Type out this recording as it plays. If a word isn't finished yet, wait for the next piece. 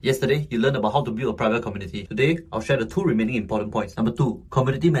Yesterday, you learned about how to build a private community. Today, I'll share the two remaining important points. Number 2,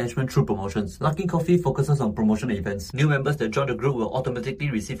 community management through promotions. Lucky Coffee focuses on promotion events. New members that join the group will automatically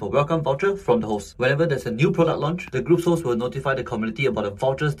receive a welcome voucher from the host. Whenever there's a new product launch, the group's host will notify the community about the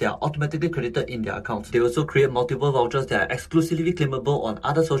vouchers that are automatically credited in their accounts. They also create multiple vouchers that are exclusively claimable on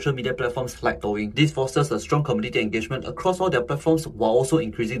other social media platforms like Douyin. This fosters a strong community engagement across all their platforms while also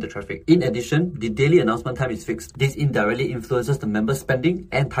increasing the traffic. In addition, the daily announcement time is fixed. This indirectly influences the members' spending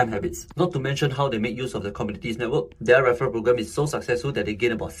and time habits. Not to mention how they make use of the community's network. Their referral program is so successful that they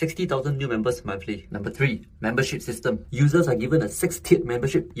gain about 60,000 new members monthly. Number 3, membership system. Users are given a 6-tiered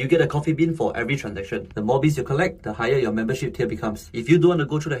membership. You get a coffee bean for every transaction. The more beans you collect, the higher your membership tier becomes. If you don't want to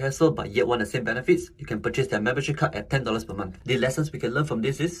go through the hassle but yet want the same benefits, you can purchase their membership card at $10 per month. The lessons we can learn from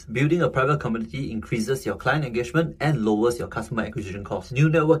this is building a private community increases your client engagement and lowers your customer acquisition costs. New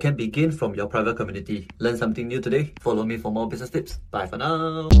network can be gained from your private community. Learn something new today? Follow me for more business tips. Bye for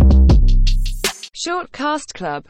now. Shortcast Club